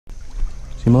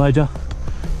See him, Elijah?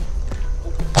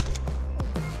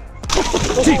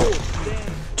 Chief!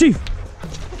 Chief!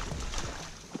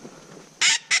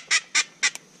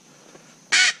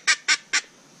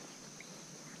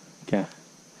 Okay.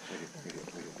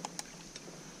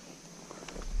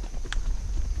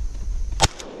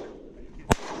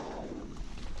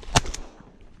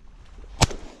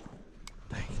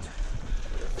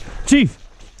 Chief!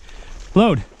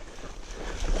 Load!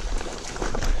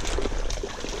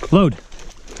 Load!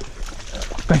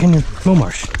 Back in your mow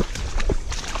marsh.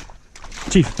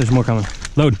 Chief, there's more coming.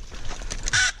 Load.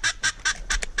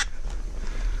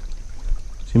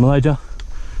 See him, Elijah?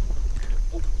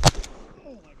 Oh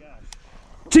my gosh.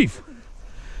 Chief!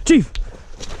 Chief!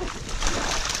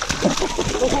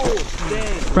 Oh,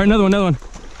 dang. Right, another one, another one.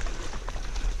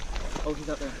 Oh, he's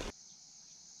out there.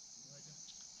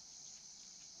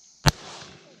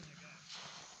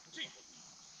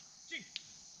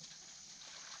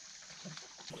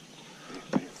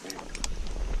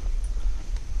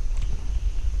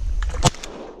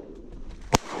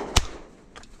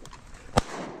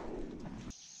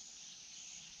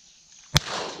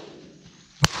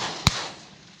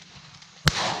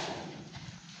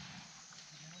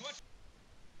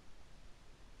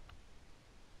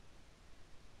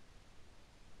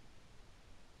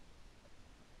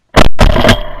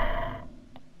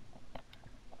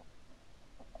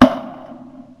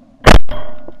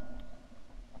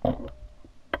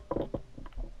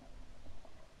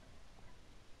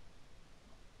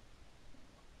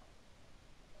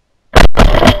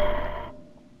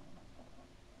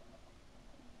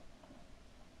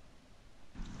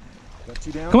 Got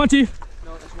two down? Come on, Chief.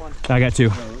 No, that's one. I got two.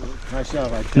 Nice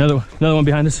job. Another one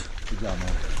behind us. Good job,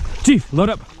 man. Chief, load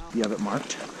up. You have it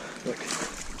marked? Look.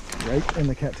 Right in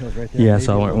the cattails right there. Yeah, I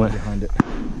saw where it went. Behind it.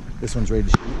 This one's ready to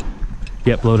shoot.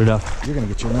 Yep, loaded up. You're gonna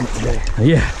get your limit today.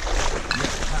 Yeah.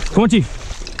 Come on, Chief.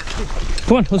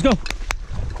 Come on, let's go.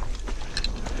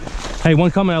 Hey,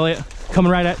 one coming, Elliot.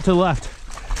 Coming right to the left.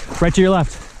 Right to your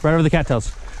left. Right over the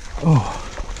cattails. Oh.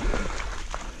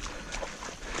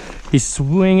 He's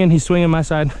swinging my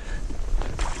side.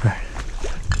 Right.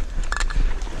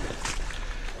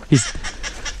 He's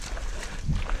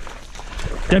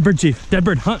dead bird, Chief. Dead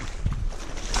bird. Hunt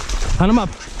him up.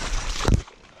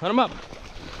 Hunt him up.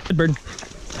 Dead bird.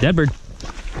 Dead bird.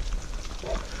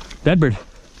 Dead bird.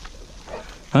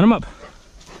 Hunt him up.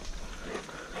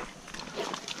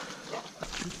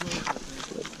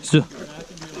 Still.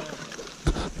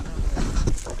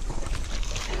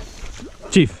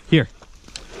 Chief, here.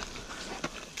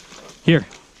 Here.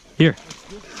 Here.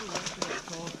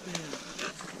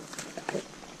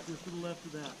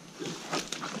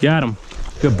 Got him.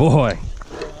 Good boy.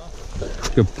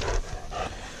 Good.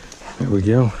 There we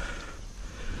go.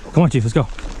 Come on, Chief, let's go.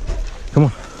 Come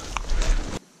on.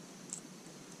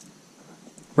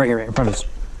 Right here, right in front of us.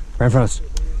 Right in front of us.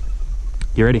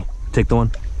 You ready? Take the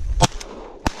one.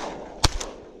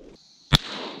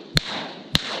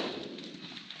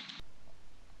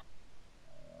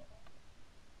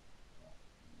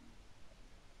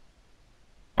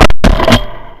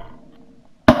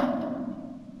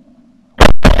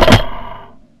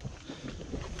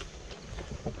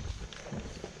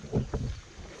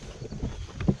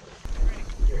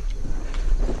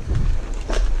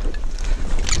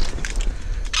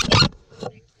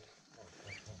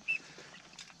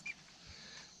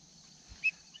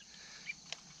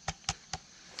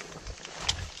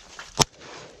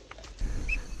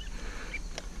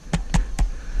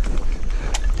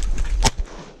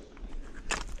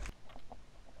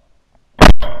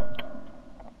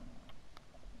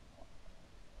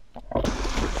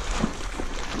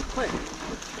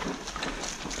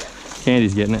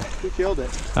 Candy's getting it. Who killed it?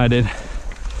 I did.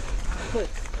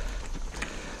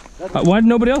 Why did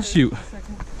nobody else shoot?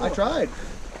 I tried.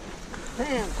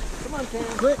 Pam, come on, Pam.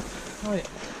 Quick. Oh, yeah.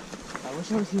 I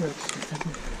wish I was here.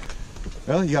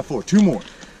 Well, you got four. Two more.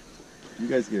 You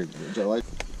guys get it.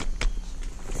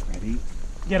 Ready?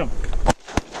 Get him.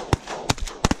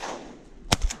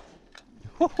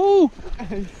 Woohoo!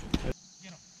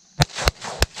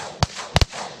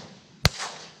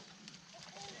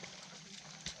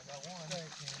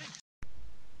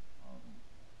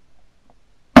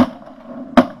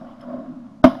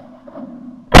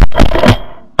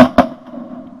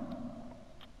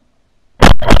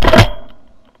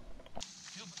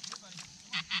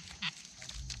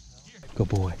 Good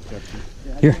boy.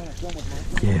 Here.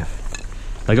 Yeah.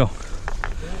 Let go.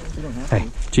 Hey,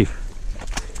 Chief.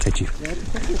 Hey, Chief.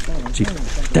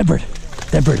 Chief. Dead bird.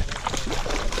 Dead bird.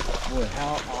 Boy,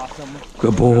 how awesome.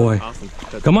 Good boy. Awesome.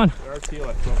 Come on. RT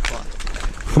like 12 o'clock.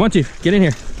 Come on, Chief. Get in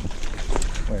here.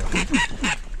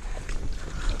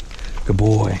 Good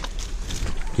boy.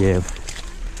 Give.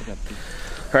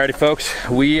 Alrighty, folks,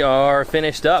 we are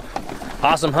finished up.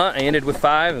 Awesome hunt. I ended with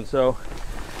 5, and so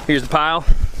here's the pile.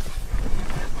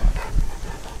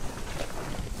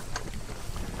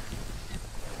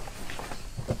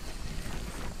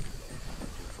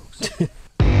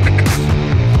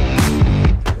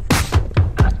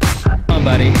 Come on,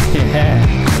 buddy. Yeah.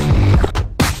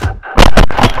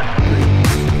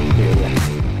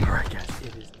 Alright, guys,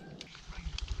 it is.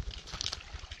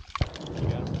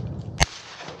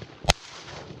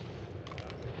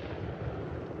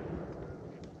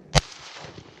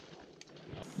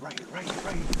 Right.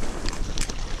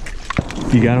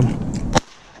 You got him?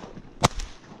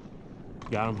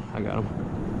 Got him. I got him.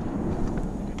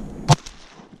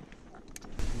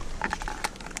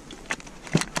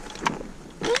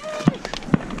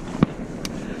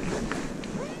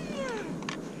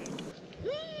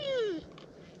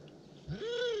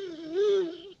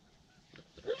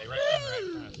 Hey, right in front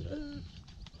of us.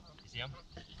 You see him?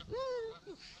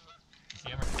 You see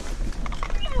him?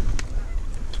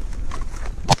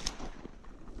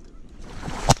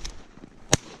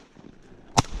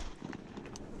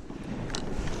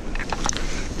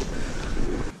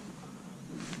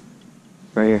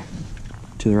 Right here,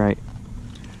 to the right.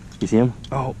 You see him?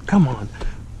 Oh, come on.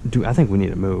 Dude, I think we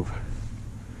need to move.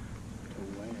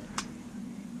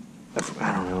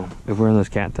 I don't know. If we're in those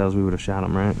cattails, we would have shot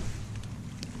him, right?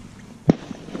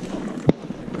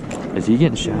 Is he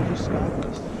getting shot?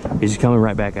 He's coming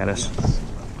right back at us.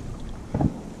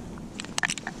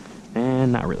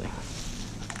 And not really.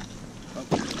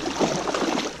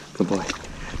 Good boy.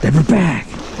 Then we're back.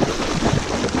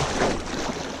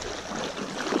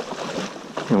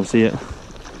 I don't see it.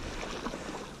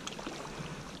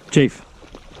 Chief.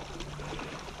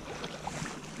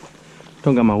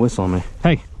 Don't got my whistle on me.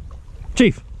 Hey.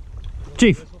 Chief.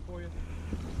 Chief.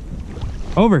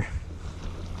 Over.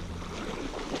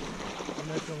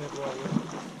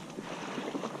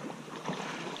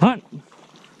 Hunt.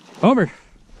 Over.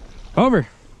 Over.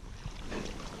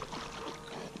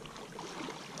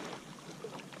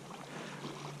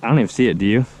 I don't even see it, do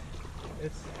you?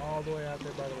 It's all the way out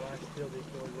there by the last field he's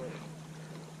going with.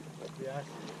 Yeah.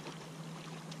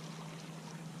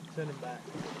 Send him back.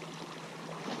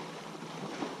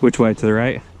 Which way? To the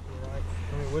right? Right.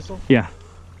 Can we whistle? Yeah.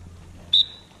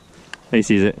 He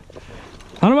sees it.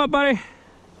 Hunt him up, buddy.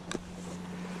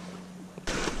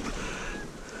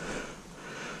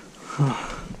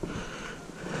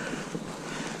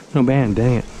 No band,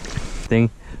 dang it.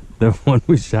 The one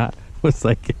we shot was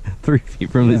like 3 feet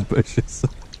from these bushes.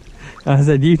 I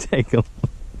said, you take him.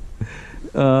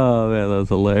 Oh man, that was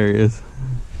hilarious.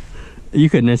 You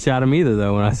couldn't have shot him either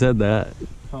though when I said that.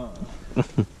 I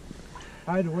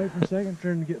had to wait for a second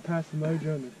for him to get past the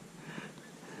mojo and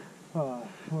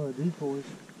one of the decoys.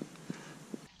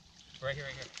 Right here,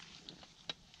 right here.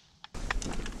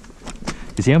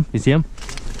 You see him? You see him?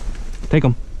 Take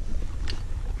him.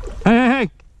 Hey, hey, hey!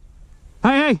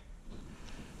 Hey, hey!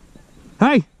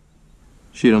 Hey!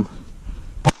 Shoot him.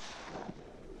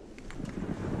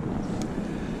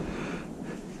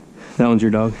 That one's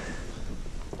your dog.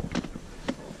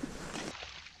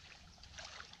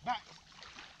 Back.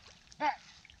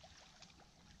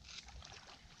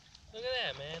 Look at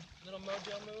that, man. Little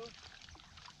mojo move.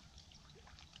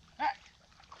 Back.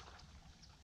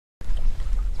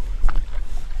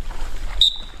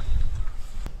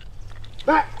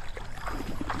 Back.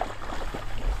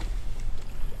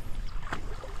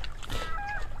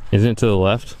 Isn't it to the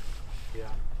left? Yeah.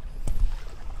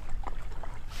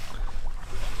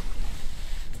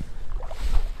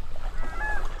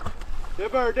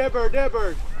 Dead bird, dead bird, dead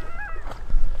bird.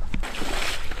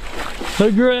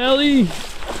 Hey, Grally!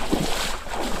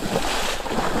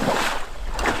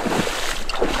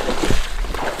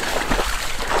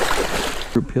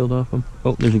 Group peeled off them.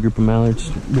 Oh, there's a group of mallards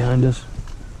behind us.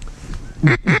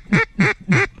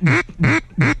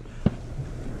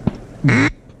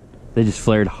 They just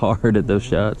flared hard at those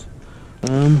shots.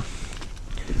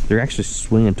 They're actually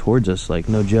swinging towards us, like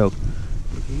no joke.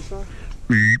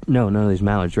 No, none of these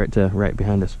mallards. Right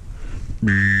behind us.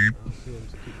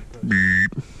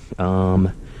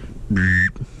 Don't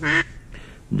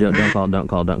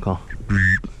call.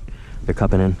 They're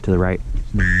cupping in to the right.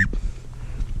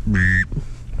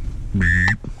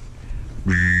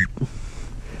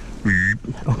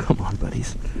 Oh, come on,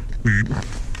 buddies.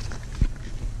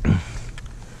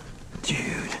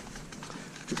 Dude.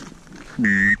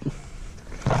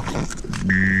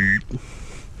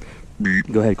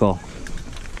 Go ahead, call.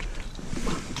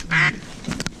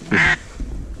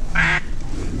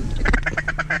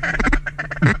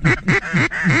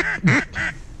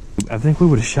 I think we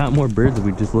would have shot more birds if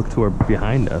we just looked to our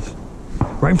behind us.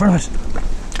 Right in front of us.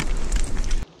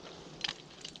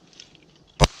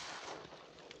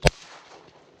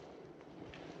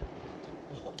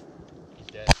 He's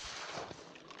dead.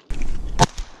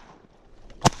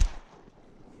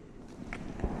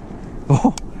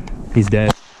 Oh, he's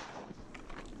dead.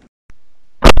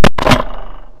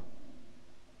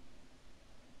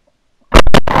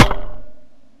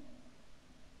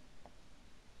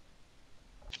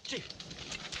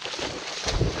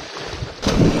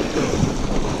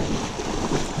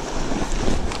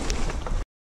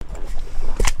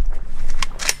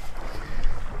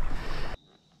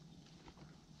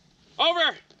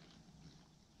 Over!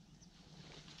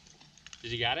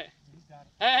 Did you got it? Got it.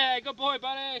 Hey, good boy,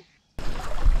 buddy!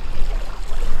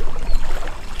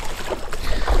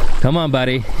 Come on,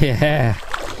 buddy. Yeah.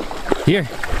 Here.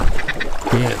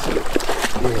 Yes.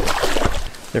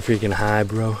 They're freaking high,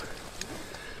 bro.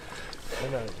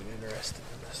 I'm not even interested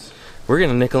in this. We're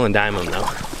gonna nickel and dime them though.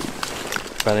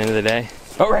 By the end of the day.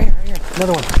 Oh, right here, right here.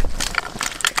 Another one.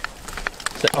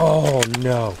 Oh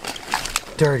no.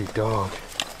 Dirty dog.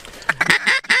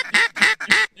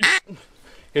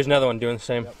 Here's another one doing the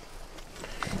same. Yep.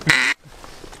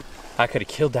 I could have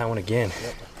killed that one again.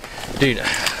 Yep. Dude.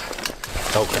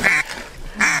 Oh crap. Right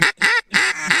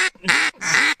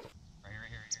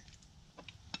here.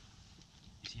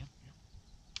 You see him?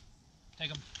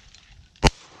 Take him.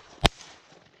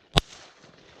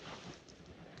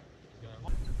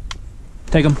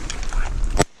 Take him.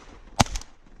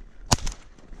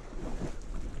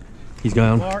 He's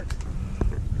gone. Mark.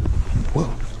 Whoa.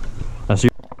 That's you.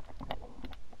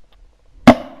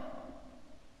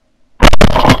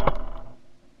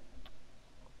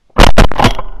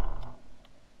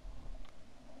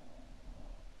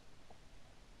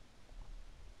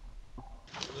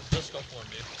 Let's go for him,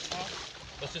 dude.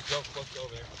 Let's just go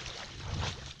over there.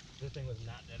 This thing was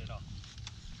not dead at all.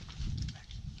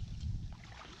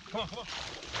 Come on.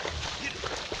 Get it.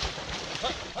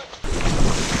 Hut.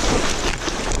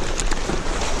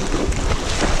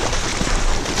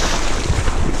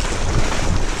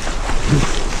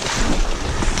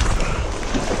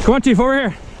 Come on, Chief, over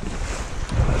here.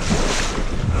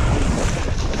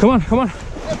 Come on.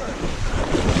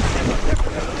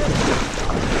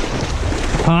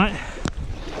 Hot.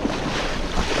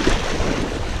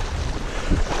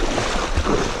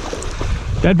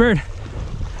 Dead bird.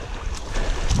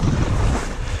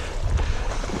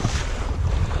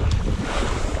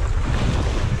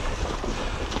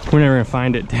 We're never gonna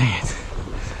find it, dang it.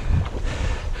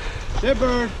 Dead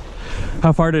bird.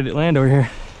 How far did it land over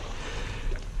here?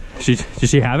 Did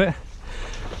she have it?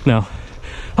 No.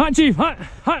 Hunt, Chief, hunt.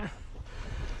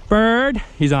 Bird.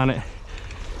 He's on it.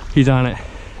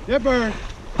 Dead bird.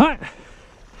 Hunt.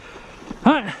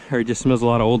 Or he just smells a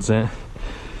lot of old scent.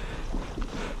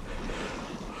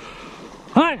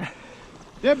 Hunt.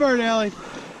 Dead bird, Ellie.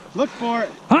 Look for it.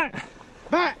 Hunt.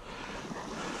 Back.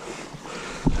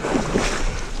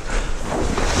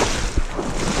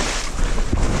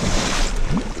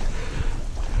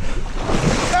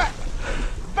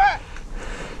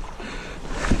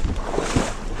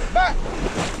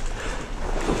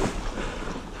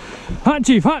 Hunt,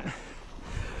 Chief, hunt.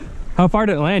 How far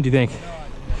did it land, do you think? No idea. I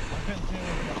couldn't see when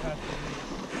we got past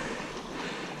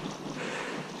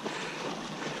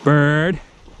the Bird.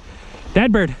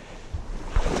 Dead bird.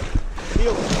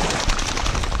 heel.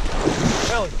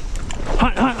 Ellie.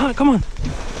 Hunt, come on.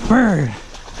 Bird.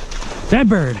 Dead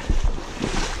bird.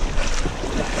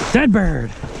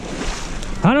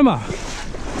 Hunt him up.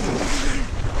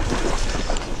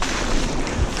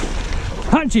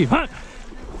 Hunt, Chief, hunt.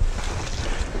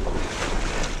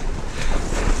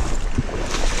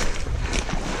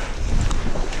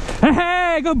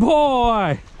 Hey, good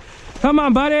boy. Come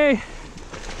on, buddy.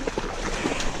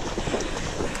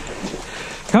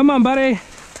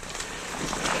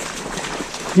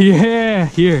 Yeah,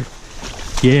 here.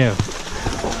 Yeah.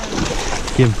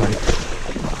 Give him, buddy.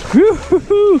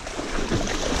 Woo-hoo-hoo.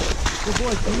 Good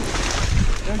boy,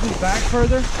 Chief. There's his back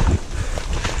further.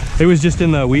 It was just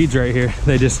in the weeds right here.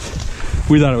 We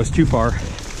thought it was too far.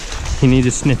 And he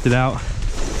just sniffed it out.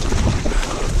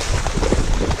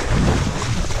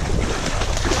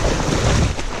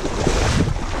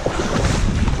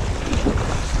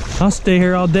 I'll stay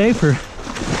here all day for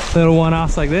little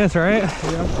one-offs like this, right?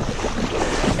 Yeah.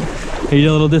 Are you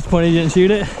a little disappointed you didn't shoot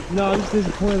it? No, I'm just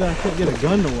disappointed that I couldn't get a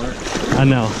gun to work. I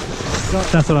know.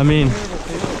 That's what I mean.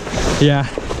 Yeah.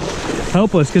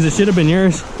 Helpless, because it should have been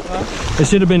yours. It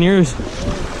should have been yours.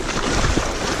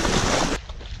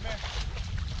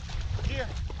 Here.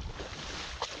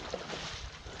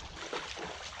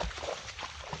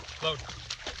 Load.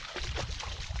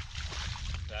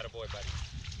 Attaboy, buddy.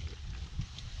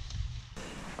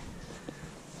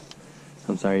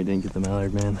 I'm sorry you didn't get the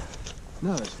mallard, man.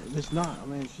 No, it's not. I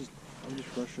mean, I'm just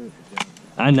frustrated.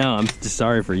 I know. I'm just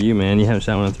sorry for you, man. You haven't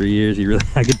shot one in 3 years.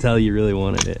 I could tell you really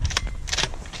wanted it.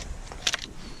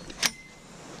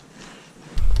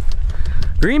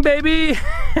 Green, baby!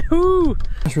 Woo!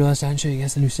 I just realized I didn't show you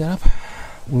guys the new setup.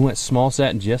 We went small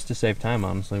set just to save time,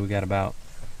 honestly. We got about,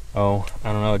 I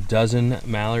don't know, a dozen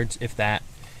mallards, if that,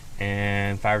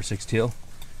 and 5 or 6 teal,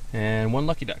 and 1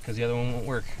 lucky duck, because the other one won't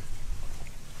work.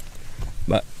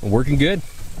 But working good.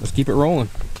 Let's keep it rolling.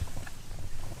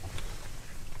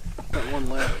 Got one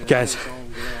left. Guys,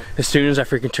 as soon as I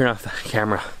freaking turn off the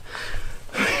camera,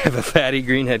 I have a fatty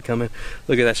greenhead coming.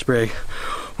 Look at that spray.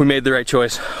 We made the right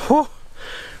choice. Whew.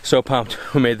 So pumped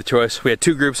we made the choice. We had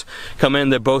 2 groups come in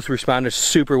that both responded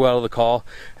super well to the call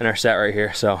and are sat right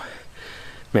here. So,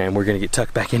 man, we're gonna get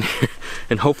tucked back in here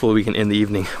and hopefully we can end the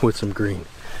evening with some green.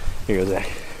 Here goes that.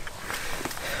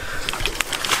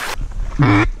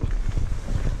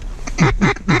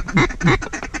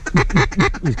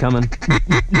 He's coming.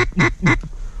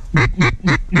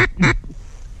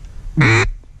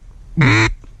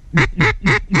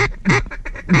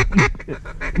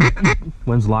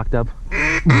 One's locked up.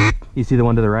 You see the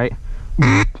one to the right?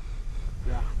 Yeah.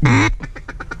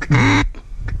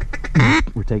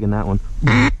 We're taking that one.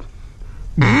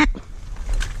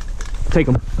 Take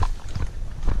him.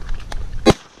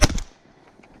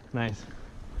 Nice.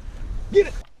 Get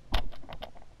it!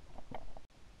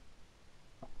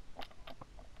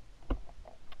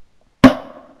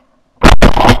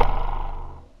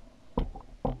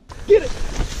 Get it!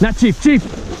 Not Chief. Chief,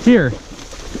 here.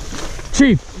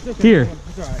 Chief, Okay, here.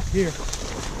 It's alright. Here.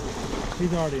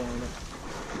 He's already on it.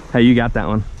 Hey, you got that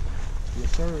one.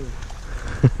 Yes, sir.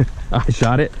 I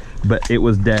shot it, but it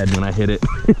was dead when I hit it.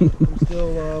 I'm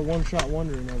still one shot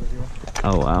wondering over here.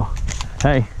 Oh, wow.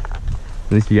 Hey,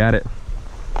 at least you got it.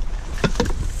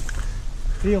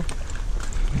 Feel.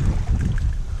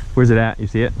 Where's it at? You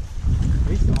see it?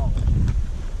 He's solid.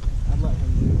 I'd let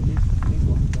him do it. He's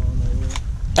locked on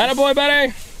there. Attaboy,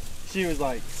 buddy! She was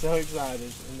like so excited,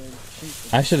 and then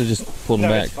I should have just pulled him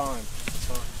back. It's fine. It's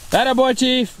fine. Attaboy,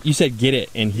 Chief! You said get it,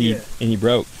 and he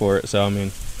broke for it, so I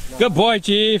mean, No. good boy,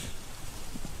 Chief!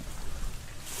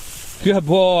 Good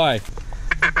boy!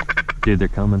 Dude, they're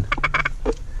coming.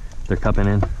 They're cupping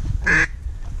in.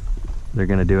 They're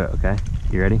gonna do it, okay?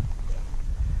 You ready?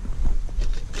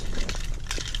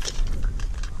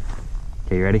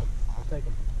 Okay, you ready? I'll take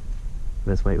him.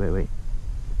 Let's wait.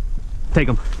 Take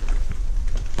him.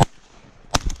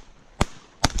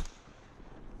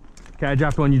 Okay, I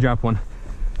dropped one, you dropped one.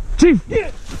 Chief! Get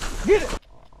it! Get it!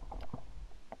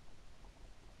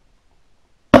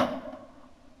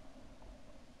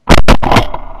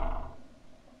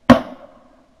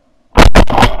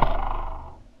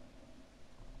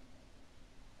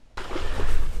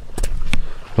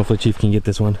 Hopefully Chief can get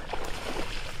this one.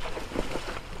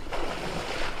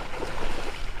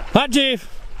 Hot Chief!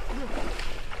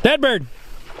 Dead bird!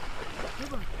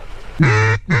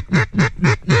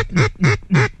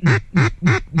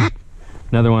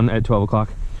 Another one at 12 o'clock.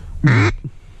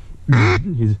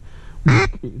 He's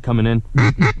coming in.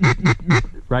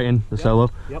 Right in the solo.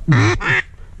 Yep.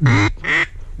 Make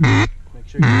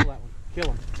sure you kill that one.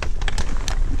 Kill him.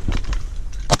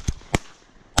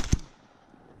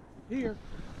 Here.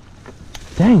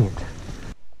 Dang it.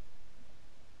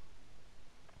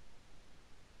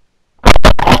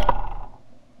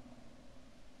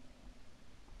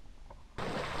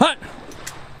 Hunt!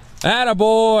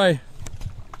 Attaboy!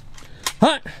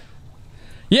 Hunt!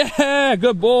 Yeah,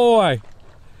 good boy!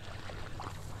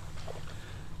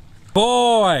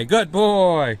 Boy, good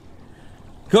boy!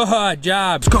 Good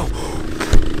job! Let's go!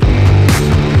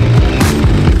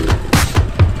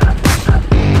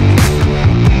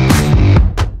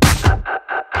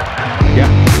 Yeah.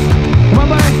 Come on,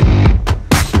 buddy!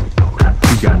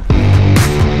 You got it.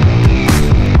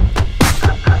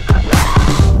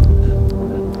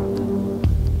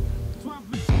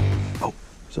 Oh,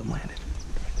 something landed.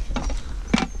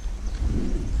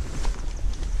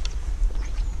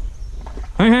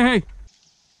 Hey!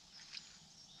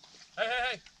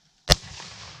 Hey!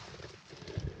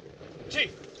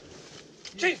 Chief!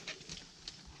 Chief!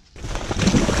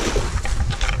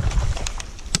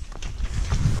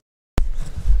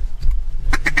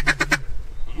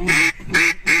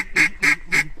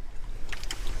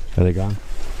 Are they gone?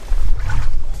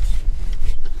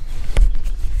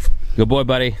 Good boy,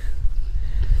 buddy.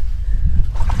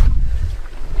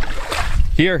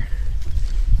 Here.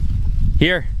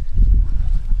 Here.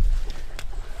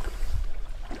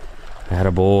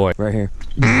 Attaboy. Right here.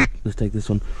 Let's take this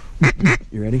one.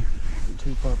 You ready?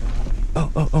 Too far behind.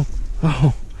 Oh, oh, oh,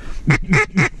 oh.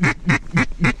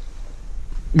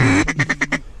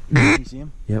 You see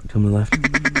him? Yep, to the left.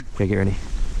 Okay, get ready.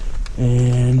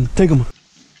 And take them.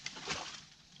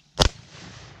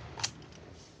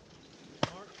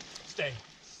 Stay.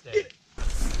 Stay.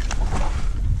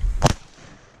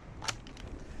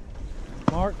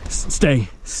 Mark. Stay.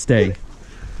 Stay.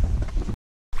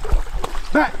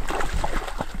 Back.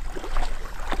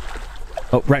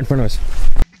 Oh, right in front of us.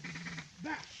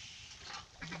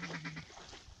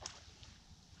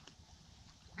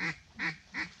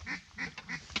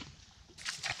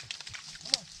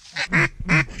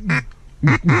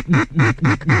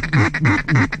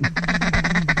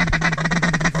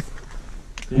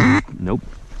 Nope.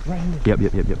 Right here. Yep.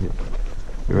 You're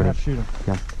We're ready. gonna have to shoot him.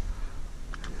 Yeah.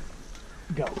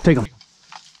 Go. Take them.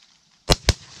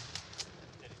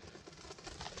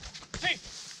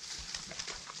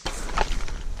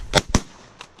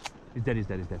 He's dead. He's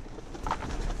dead.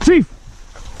 Chief.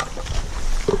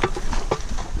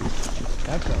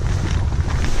 That's up.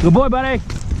 Good boy, buddy.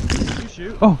 You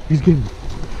shoot. Oh, he's getting.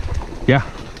 Yeah.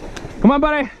 Come on,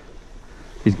 buddy.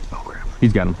 Oh crap.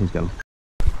 He's got him.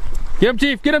 Get him,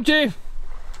 Chief. Get him, Chief.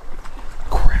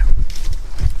 Crap.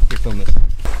 Here, film this.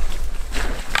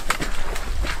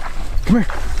 Come here.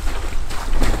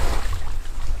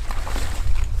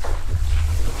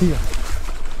 Here.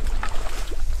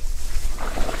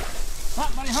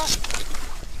 Hot, buddy, hot.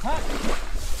 Hot.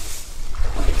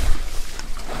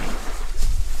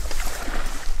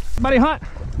 Buddy, hot.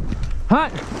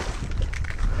 Hot.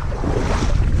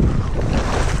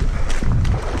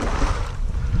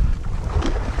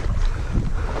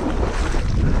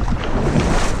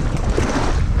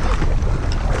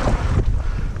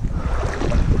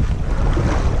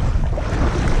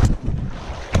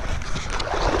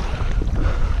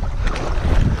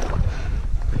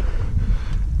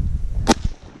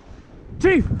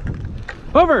 Chief,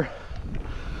 over.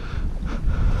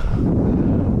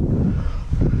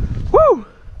 Woo!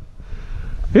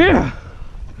 Yeah.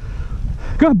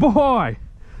 Good boy.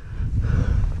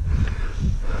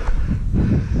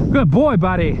 Good boy,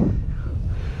 buddy.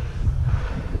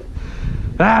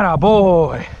 Atta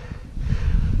boy.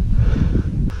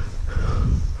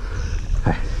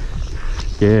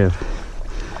 Give.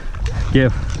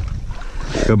 Good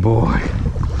boy.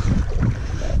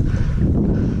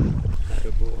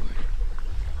 Good boy.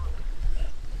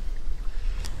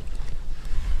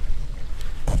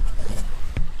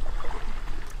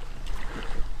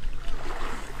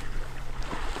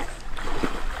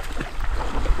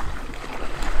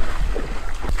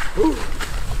 Ooh.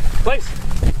 Place.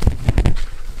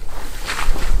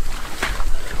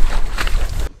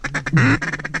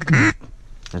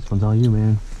 This one's all you,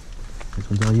 man. This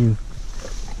one's all you.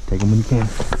 Take them when you can.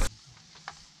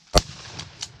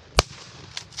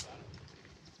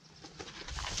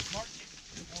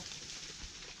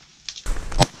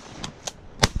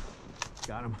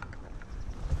 Got him.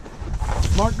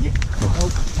 Mark. Yeah. Oh.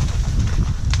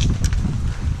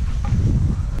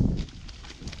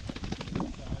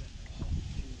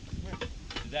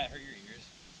 Did that hurt your ears?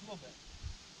 A little bit.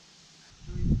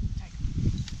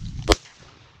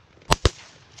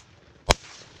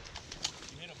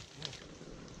 You hit him.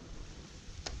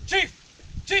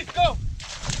 Chief, go!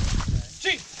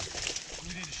 Chief! We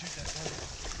need to shoot that target.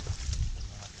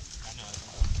 I know.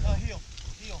 Heel.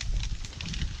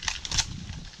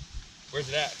 Where's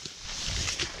it at?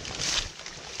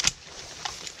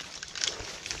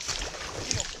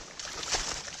 Heel.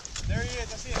 There he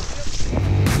is. I see him.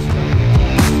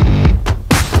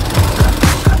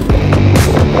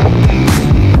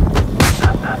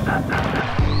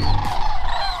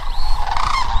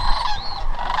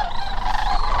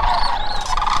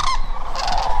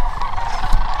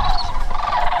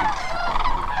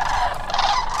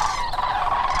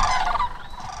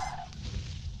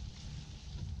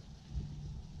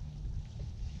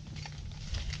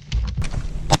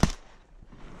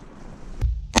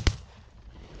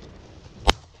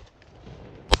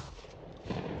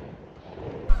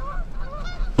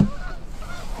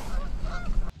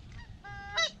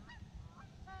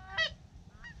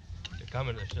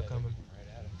 They're still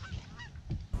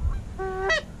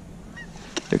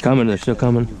coming. They're still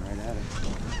coming.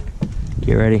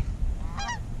 Get ready.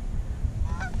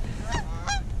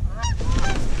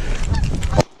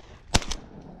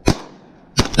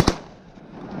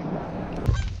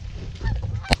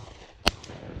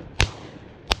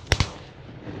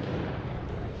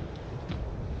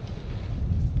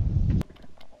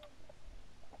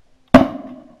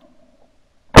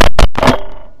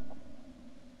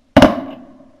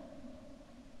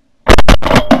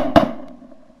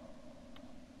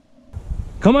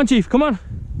 Come on, Chief, come on.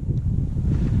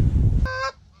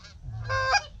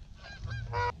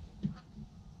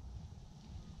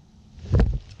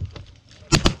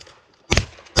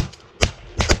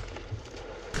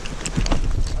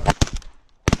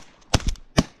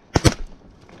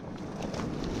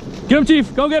 Get him,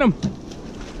 Chief, go get him.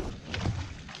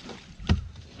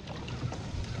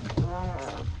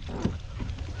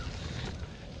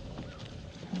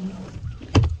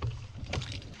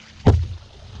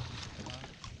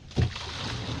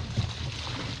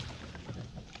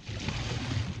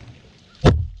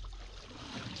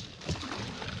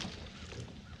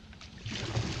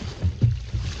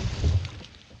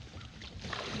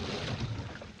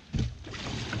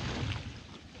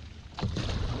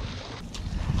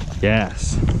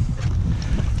 Yes.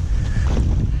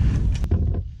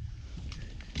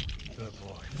 Good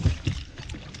boy.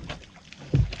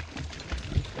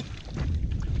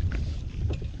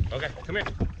 Okay, come here.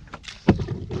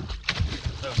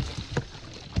 So.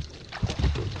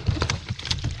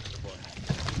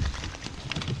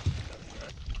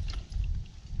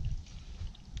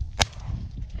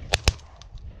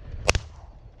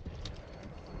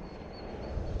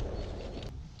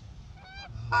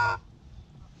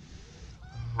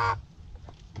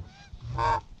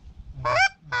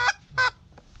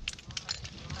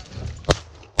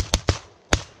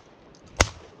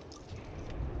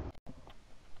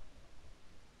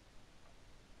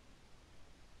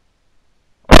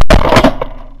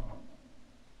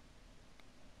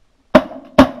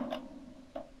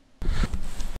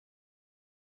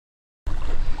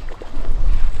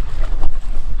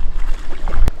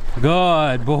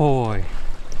 Good boy. Good boy.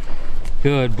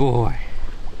 Good boy.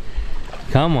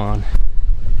 Come on.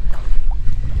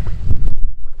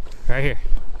 Right here.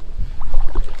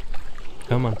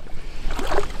 Come on.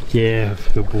 Yeah,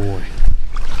 good boy.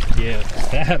 Yeah,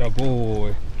 that a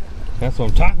boy. That's what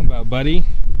I'm talking about, buddy.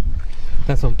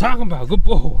 That's what I'm talking about. Good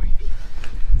boy.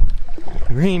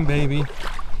 Green, baby.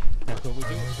 That's what we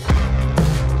do.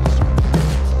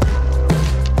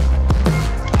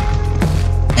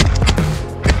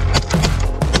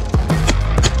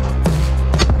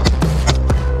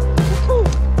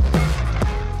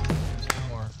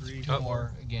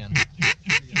 More again.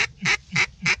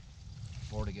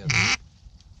 4 together.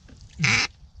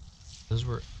 Those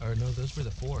were, or no, those were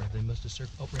the 4. They must have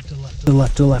circled. Oh, right to the left. To the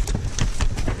left, to the left.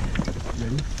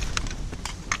 Ready?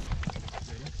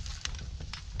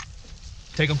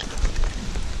 Take them.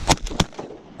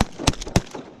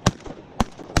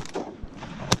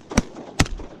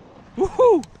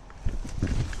 Woohoo!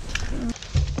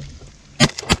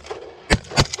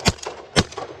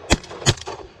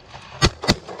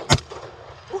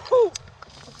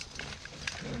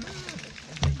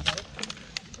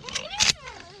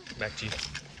 Back to you.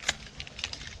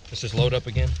 Let's just load up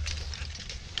again.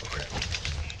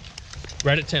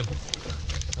 Right at Tim.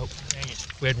 Oh, dang it.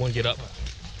 We had one get up.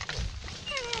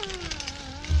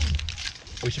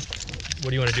 We should. What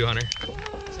do you want to do, Hunter?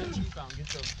 Send Chief out and get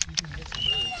some. You can get some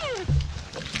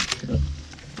birds.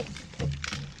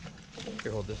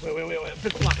 Here, hold this. Wait.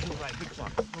 Big flock. Right, big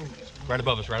flock. Oh, Right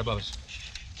above us. Right above us.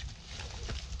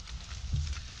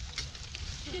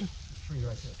 tree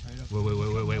right there. Right up. Wait.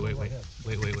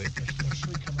 There's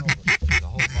 3 coming over. The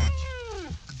whole bunch.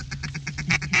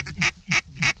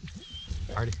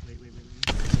 Alrighty. Wait.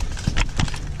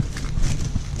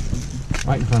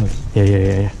 Right in front of us.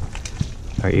 Yeah.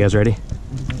 All right, you guys ready?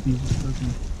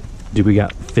 Dude, we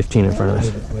got 15 in front of us.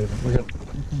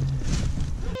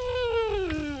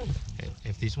 Okay,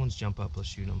 if these ones jump up, let's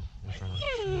shoot them in front of us.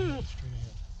 Straight ahead.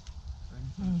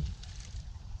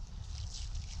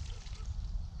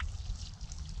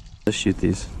 Let's shoot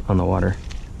these on the water.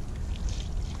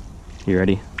 You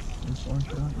ready?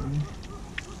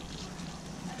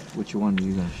 Which one are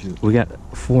you gonna shoot? We got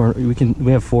 4.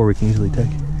 We have 4 we can easily take.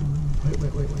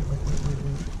 Wait.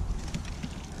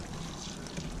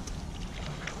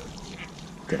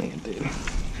 Dang it, dude.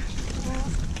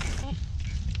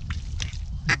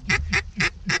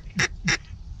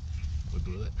 We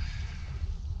blew it.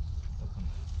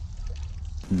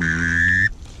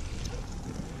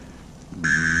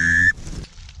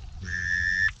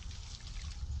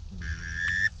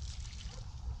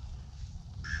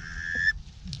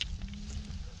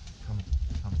 Come.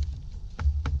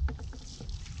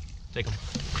 Take them.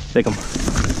 Take them.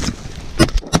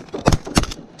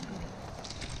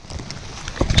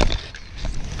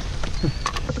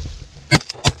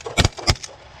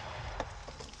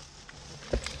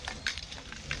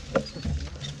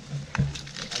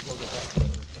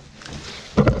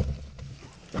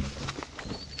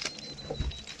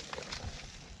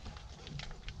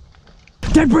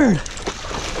 Dead bird!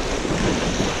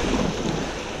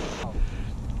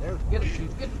 There, get it, Chief.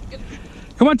 Get it.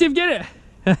 Come on, Tiff, get it.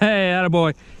 Hey,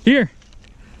 attaboy. Here.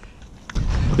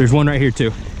 There's one right here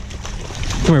too.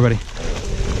 Come here, buddy.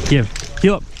 Give.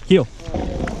 Heel up. Heel.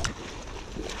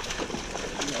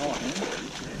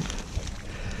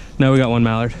 No, we got one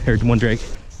mallard, or one drake.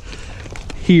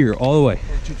 Here, all the way.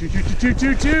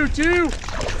 Two.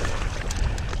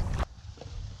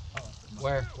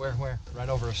 Where? Right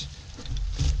over us.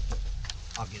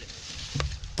 I'll get it.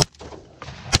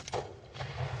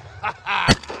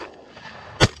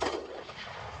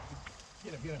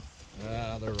 Get him.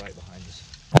 They're right behind us.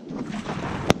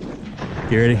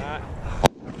 You ready?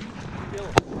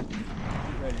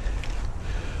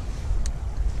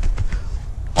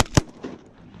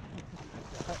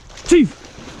 Chief!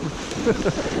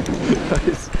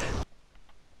 Nice.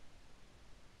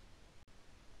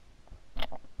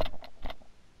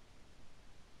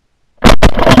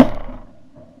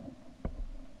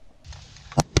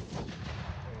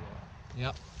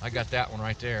 Yep, I got that one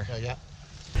right there. Yeah.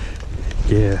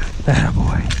 Yeah,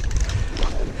 attaboy.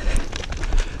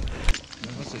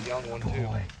 That's a young one too.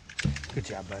 Good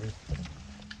job, buddy.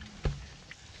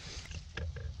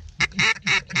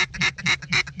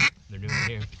 They're doing it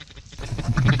here.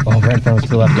 Oh, right in front of us to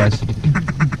the left, guys.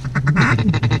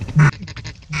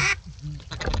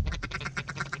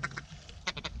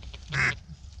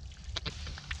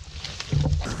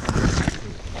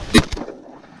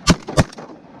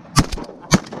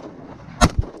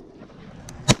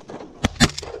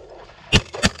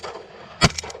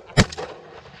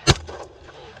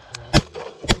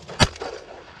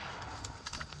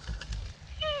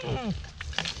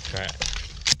 Alright.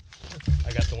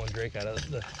 I got the one drake out of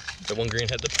the one green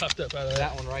head that popped up out of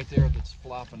That one right there that's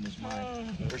flopping is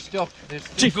mine. There's still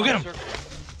Chief, go get him!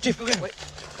 Chief, go get him! Wait.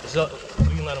 So, we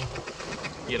can let him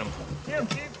get him. Get him,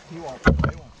 Chief. He won't.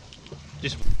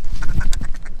 Just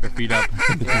their feet up.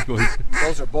 Yeah.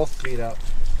 Those are both feet up.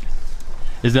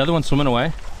 Is the other one swimming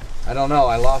away? I don't know.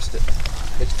 I lost it.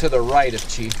 It's to the right of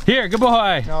Chief. Here, good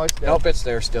boy! No, it's dead. Nope, it's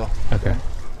there still. Okay.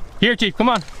 Here, Chief, come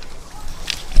on.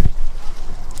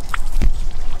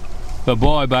 Good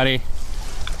boy, buddy.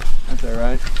 That's all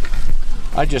right.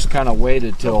 I just kind of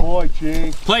waited Good till. boy,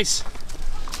 Chief. Place.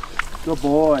 Good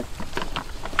boy.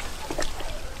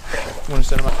 You want to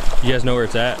send him out? You guys know where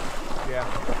it's at? Yeah.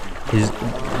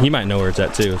 He might know where it's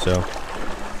at too, so.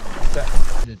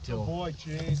 Good boy,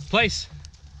 Chief. Place.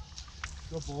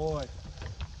 Good boy.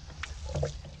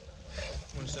 Want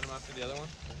to send him out to the other one?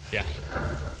 Yeah.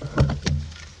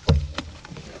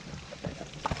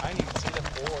 I didn't even see them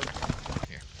board.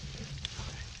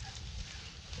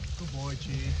 Good boy,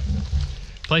 Chief.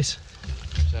 Place.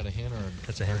 Is that a hen or a...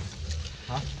 That's a hen.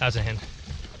 Huh? That's a hen.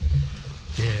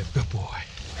 Yeah, good boy.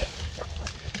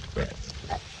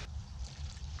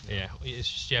 Yeah, it's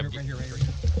just, yeah. Right here.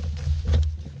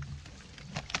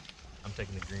 I'm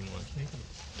taking the green one.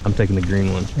 I'm taking the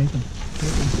green one.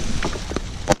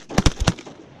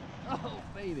 Oh,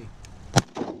 baby.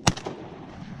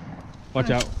 Watch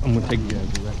out. I'm going to take the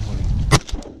red one.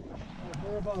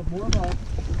 More above.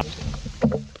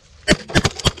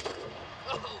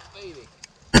 Oh, baby.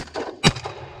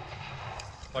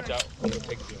 Watch out. I'm going to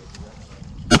take the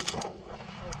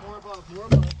More above.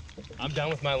 I'm done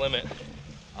with my limit.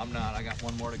 I'm not. I got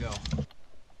one more to go.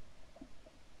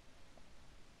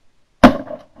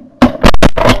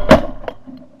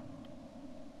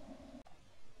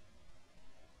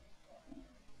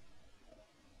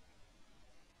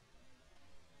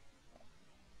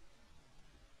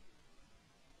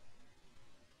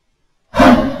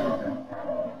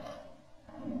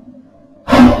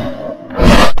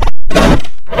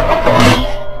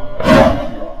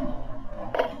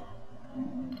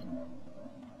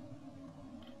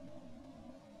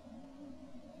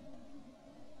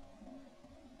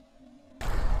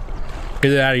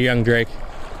 Get it out of young Drake.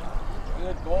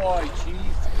 Good boy, Chief.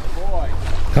 Good boy.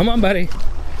 Come on, buddy.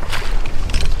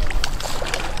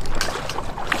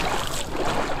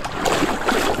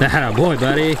 Atta boy,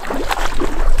 buddy.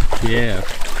 Yeah.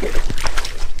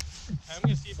 I'm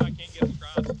gonna see if I can't get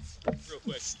across real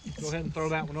quick. Go ahead and throw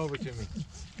that one over to me.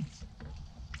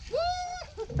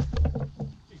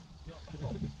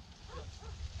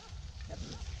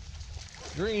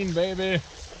 Green, baby.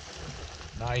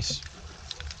 Nice.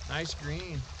 Nice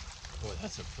green. Boy,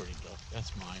 that's a pretty duck.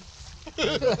 That's mine.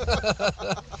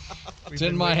 It's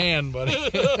in my hand, buddy.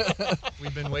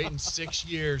 We've been waiting 6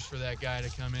 years for that guy to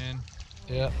come in.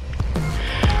 Yeah.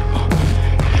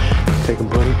 Take him,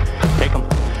 buddy. Take him.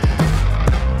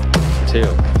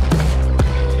 2.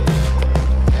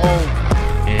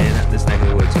 Oh. And this neck of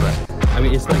the woods, but I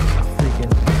mean, it's like a freaking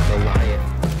Goliath.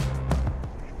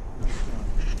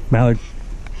 Mallard.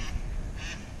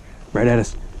 Right at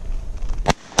us.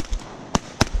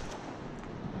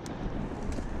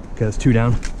 Okay, that's 2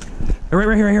 down. Oh,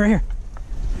 right here, right here.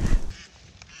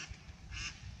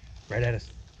 Right at us.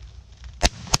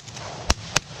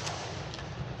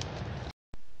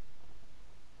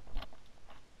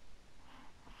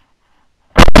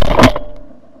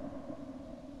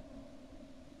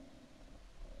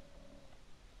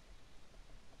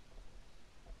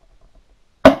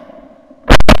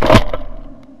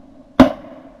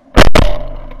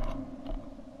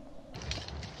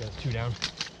 That's 2 down.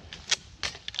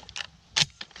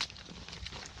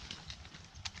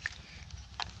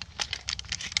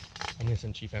 I'm gonna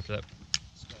send Chief after that.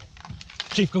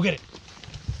 Chief, go get it.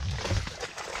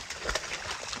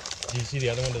 Do you see the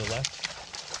other one to the left?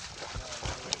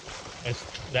 It's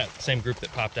that same group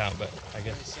that popped out, but I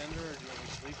guess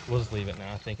we'll just leave it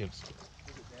now. I think it's. Is it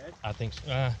dead? I think.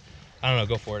 I don't know.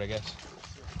 Go for it. I guess.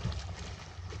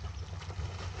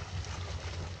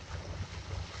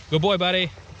 Good boy, buddy.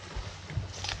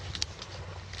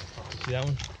 See that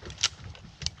one?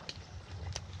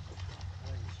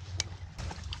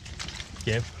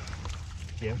 Give.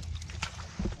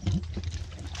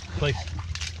 Place.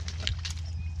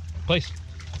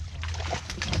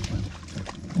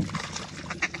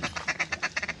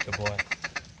 Good boy.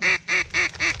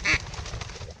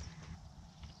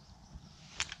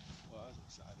 Well, that was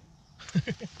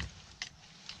exciting.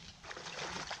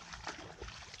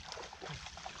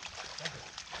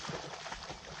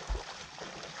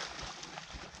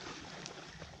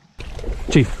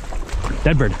 Chief,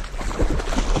 dead bird.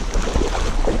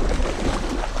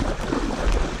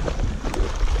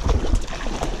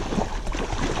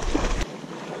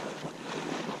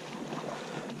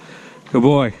 Good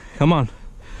boy. Come on.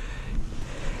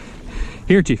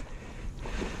 Here, Chief.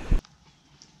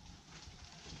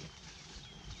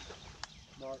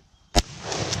 Mark.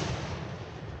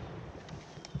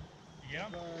 You get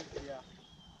him? Bird, yeah.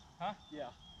 Huh?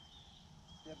 Yeah.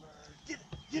 Dead bird. Get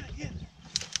it. Good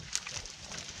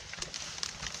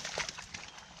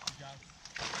job.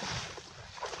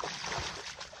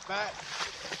 Back.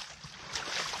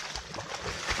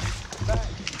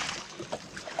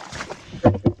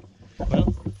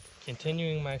 Well,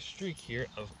 continuing my streak here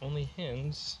of only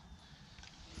hens.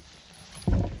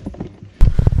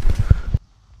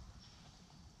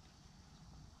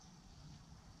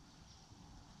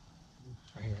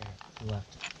 Right here, to the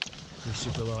left. You're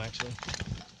super low, actually.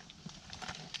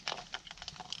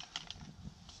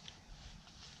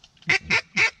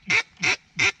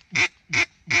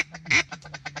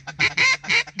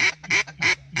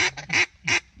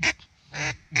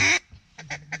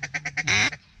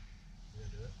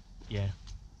 Yeah.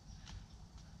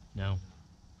 No.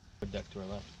 Wood duck to our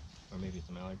left. Or maybe it's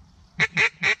a mallard.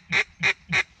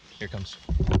 Here it comes.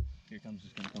 Here it comes.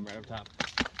 It's going to come right up top.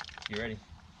 You ready?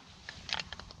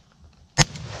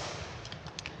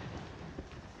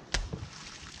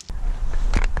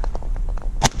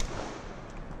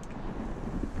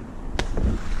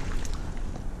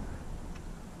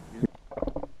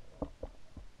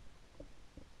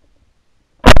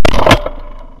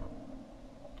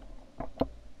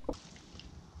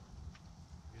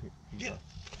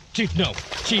 Chief, no.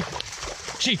 Chief,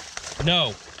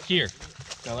 no. Here.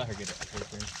 Now let her get it.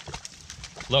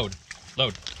 Load. All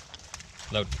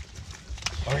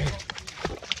right.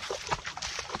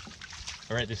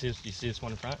 All right, you see this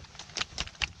one in front?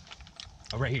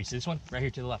 Oh, right here. You see this one? Right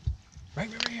here to the left. Right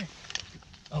here.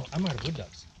 Oh, I'm out of wood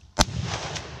ducks.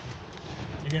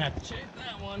 You're gonna have to chase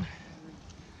that one.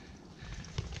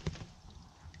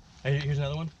 Hey, here's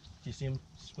another one. Do you see him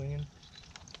swinging?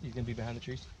 He's gonna be behind the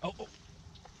trees. Oh.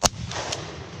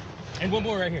 And one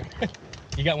more right here.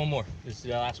 You got one more. This is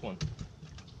the last one.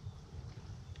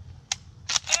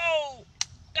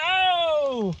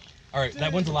 Oh! All right,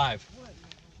 that one's alive.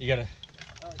 You gotta.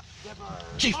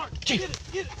 Chief! Get it.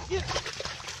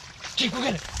 Chief, go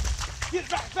get it. Get it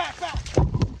back.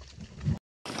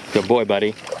 Good boy,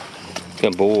 buddy.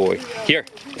 Good boy. Here,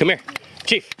 come here.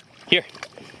 Chief, here.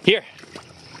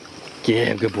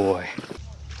 Yeah, good boy.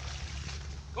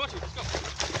 Go on, Chief, let's go.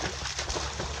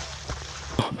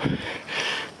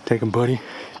 Take him, buddy.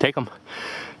 Take him.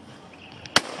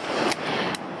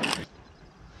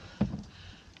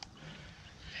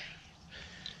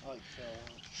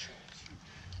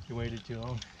 You waited too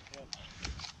long. Yep.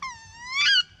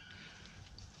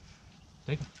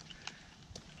 Take him.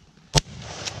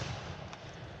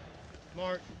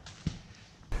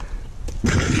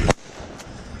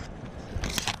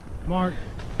 Mark.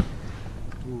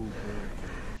 Ooh,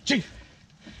 Chief,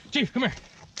 come here.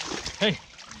 Hey.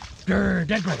 Grr,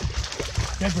 dead bird.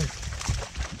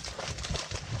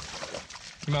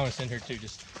 You might want to send her too,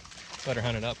 just let her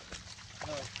hunt it up.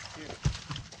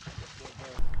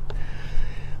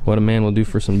 What a man will do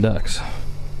for some ducks.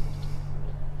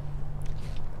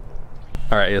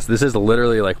 All right, yes, this is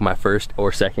literally like my first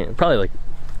or second, probably like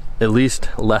at least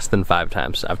less than 5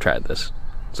 times I've tried this.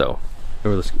 So,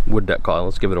 over this wood duck call,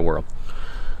 let's give it a whirl.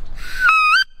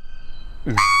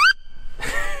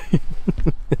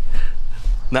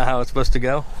 Not how it's supposed to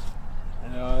go? I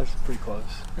know, it's pretty close.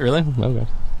 Really? Okay.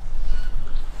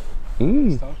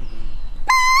 Ooh.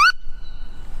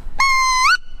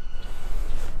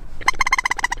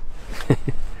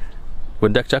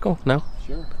 Wood duck chuckle? No?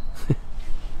 Sure.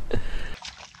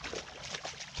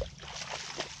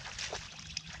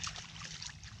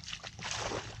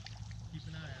 Keep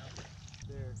an eye out.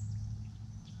 There.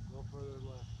 A little further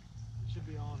left. It should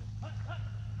be on it.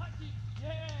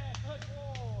 Yeah, good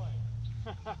boy.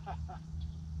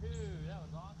 Dude, that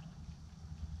was awesome.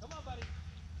 Come on, buddy.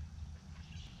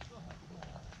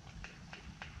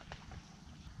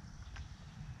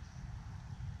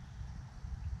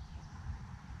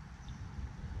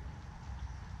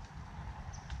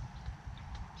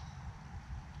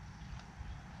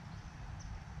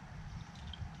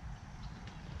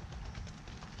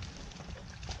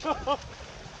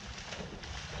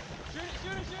 Shoot it,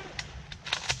 shoot it, shoot it.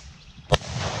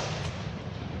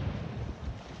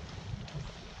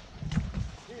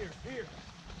 Here.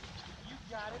 You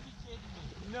gotta be kidding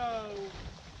me. No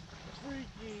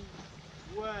freaking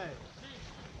way.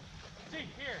 See,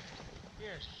 here.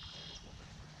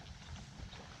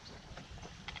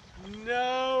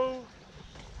 No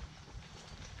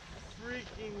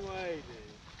freaking way,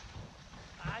 dude.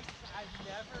 I've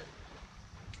never.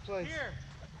 Place. Here.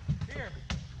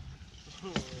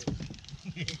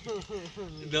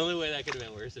 The only way that could have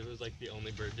been worse if it was like the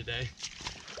only bird today.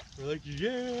 We're like,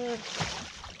 yeah.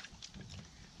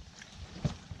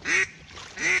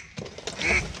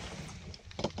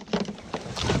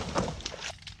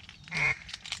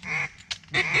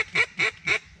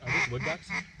 Are those wood ducks?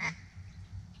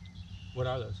 What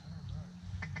are those?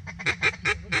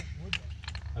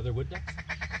 Are there wood ducks?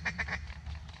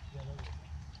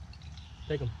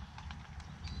 Take them.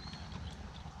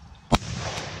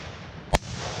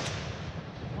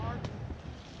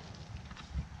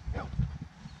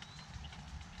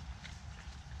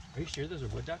 Are you sure those are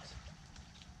wood ducks?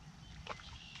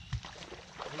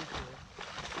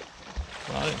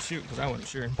 Well, I didn't shoot because I wasn't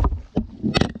sure.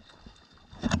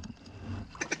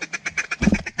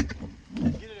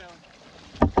 Get it out.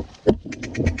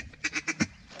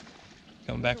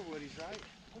 Coming back. Those are woodies, right?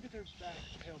 Look at their back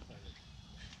tail feathers.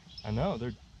 I know,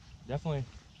 they're definitely.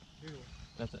 Here.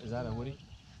 Is that a woody?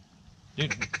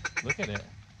 Dude, look at it.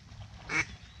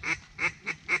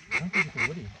 I don't think it's a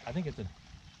woody. I think it's a.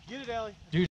 Get it, Ellie.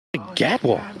 Dude,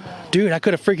 gadwall. Dude, I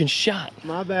could have freaking shot.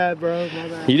 My bad, bro. My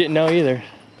bad. You didn't know either.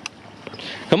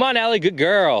 Come on, Allie, good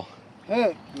girl.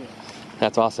 Heck yeah.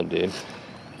 That's awesome, dude.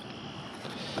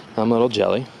 I'm a little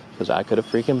jelly because I could have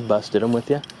freaking busted them with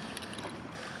you.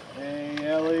 Hey,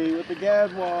 Ellie, with the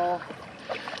gadwall.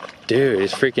 Dude,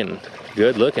 he's freaking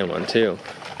good looking one too.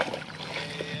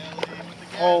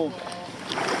 Hold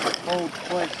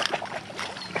place.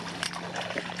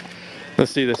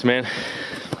 Let's see this, man.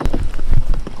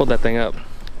 Hold that thing up.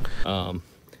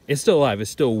 It's still alive.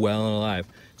 It's still well and alive.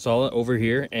 Saw it over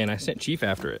here, and I sent Chief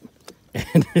after it,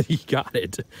 and he got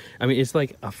it. I mean, it's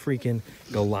like a freaking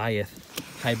Goliath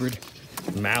hybrid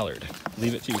mallard.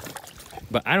 Leave it, Chief.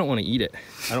 But I don't want to eat it.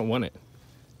 I don't want it,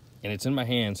 and it's in my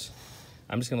hands.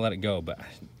 I'm just gonna let it go, but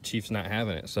Chief's not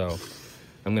having it, so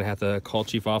I'm gonna have to call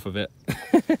Chief off of it.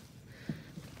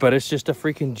 But it's just a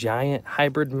freaking giant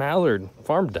hybrid mallard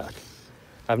farm duck.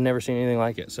 I've never seen anything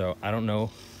like it, so I don't know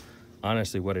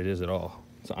honestly what it is at all.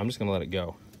 So I'm just gonna let it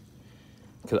go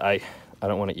because I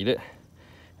don't want to eat it.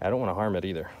 I don't want to harm it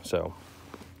either. So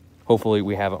hopefully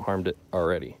we haven't harmed it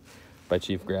already by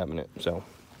Chief grabbing it. So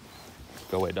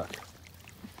go away, duck.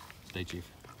 Stay, Chief.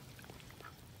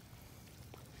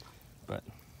 But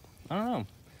I don't know.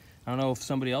 I don't know if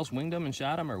somebody else winged him and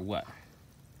shot him or what.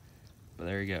 But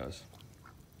there he goes.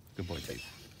 Good boy, Chief.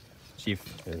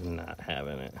 Chief is not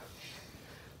having it.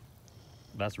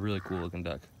 That's a really cool looking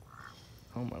duck.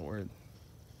 Oh my word.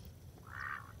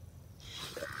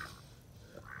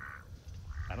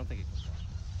 I don't think it can fly.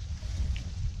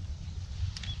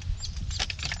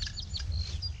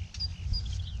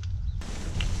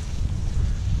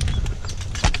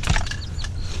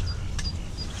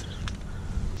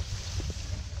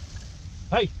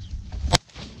 Hey!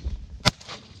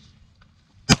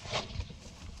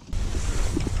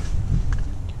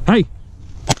 Hey!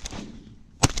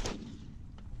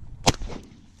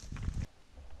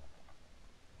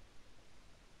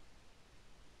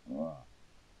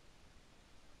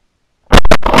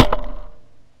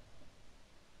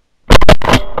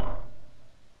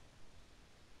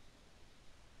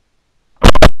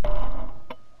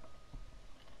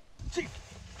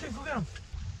 get him.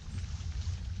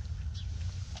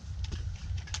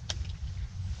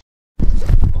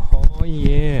 Oh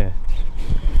yeah.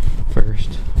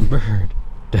 First bird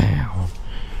down.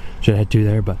 Should have had two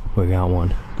there, but we got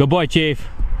one. Good boy, Chief.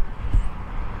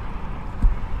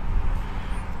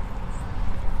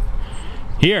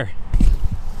 Here.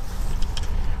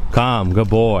 Calm, good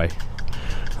boy.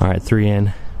 All right, 3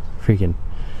 in. Freaking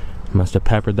must have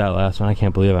peppered that last one. I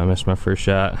can't believe I missed my first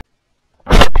shot.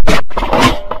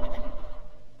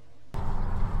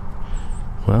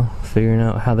 Well, figuring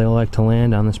out how they like to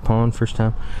land on this pond first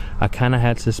time. I kind of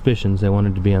had suspicions they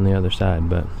wanted to be on the other side,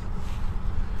 but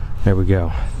there we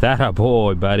go. That a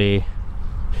boy, buddy.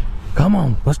 Come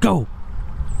on, let's go.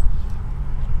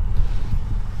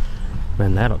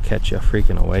 Man, that'll catch you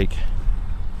freaking awake.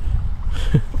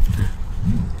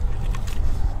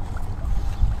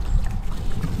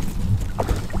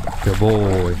 Good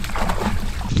boy.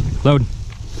 Load.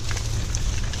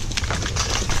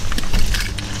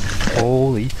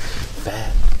 Holy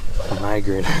fat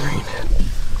migraine.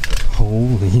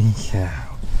 Holy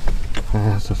cow.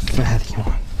 That's a fatty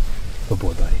one. Good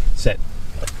boy, buddy. Sit.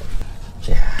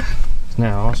 Yeah. Isn't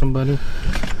that awesome, buddy?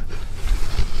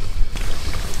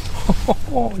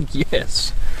 Oh,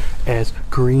 yes. As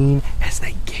green as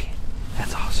they get.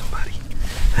 That's awesome, buddy.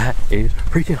 That is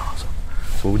freaking awesome.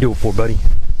 That's what we do it for, buddy.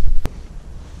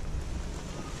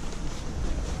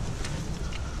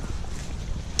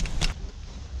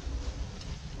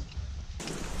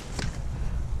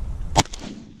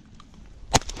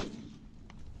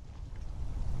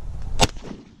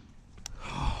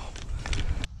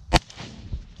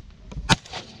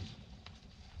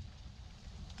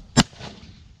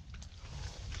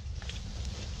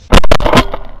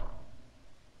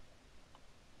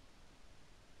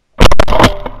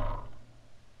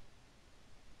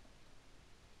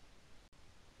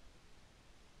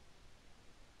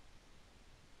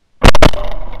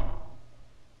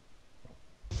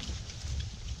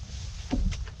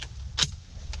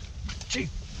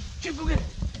 Chief, go get it.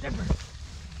 Denver.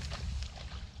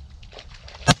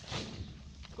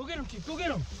 Go get him, Chief. Go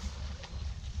get him.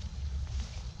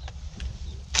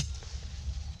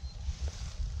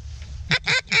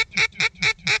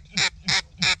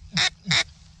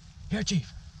 Here,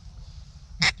 Chief.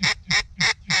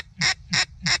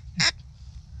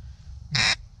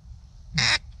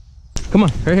 Come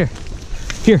on, right here.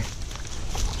 Here.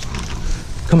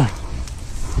 Come on.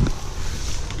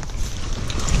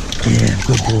 Yeah,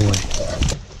 good boy.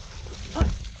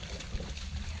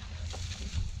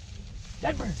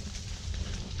 Denver.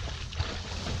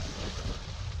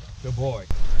 Good boy.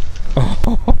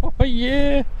 Oh,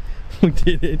 yeah. We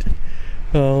did it.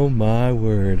 Oh, my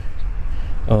word.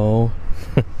 Oh,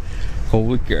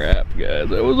 holy crap, guys.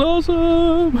 That was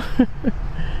awesome.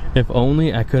 If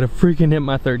only I could have freaking hit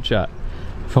my third shot.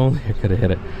 If only I could have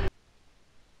hit it.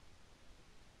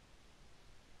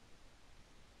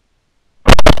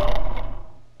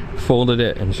 Folded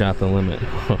it and shot the limit.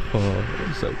 Oh, that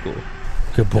was so cool.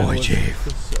 Good boy, Chief.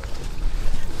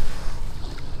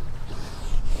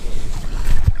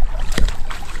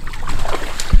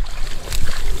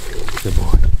 Good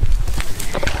boy.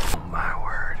 Oh my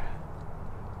word.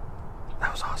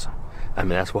 That was awesome. I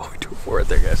mean, that's what we do it for right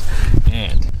there, guys.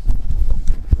 And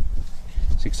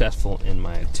successful in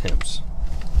my attempts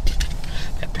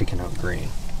at picking out green.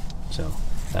 So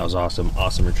that was awesome.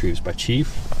 Awesome retrieves by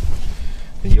Chief.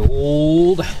 The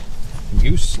old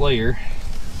goose slayer.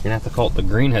 You're gonna have to call it the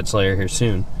greenhead slayer here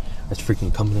soon. That's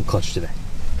freaking coming in clutch today.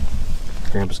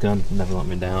 Grandpa's gun never let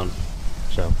me down.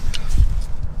 So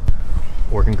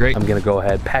working great. I'm gonna go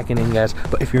ahead, packing in, guys.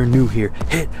 But if you're new here,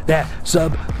 hit that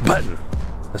sub button.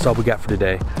 That's all we got for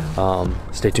today.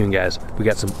 Stay tuned, guys. We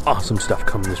got some awesome stuff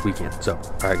coming this weekend. So,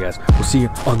 all right, guys, we'll see you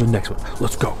on the next one.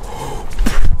 Let's go.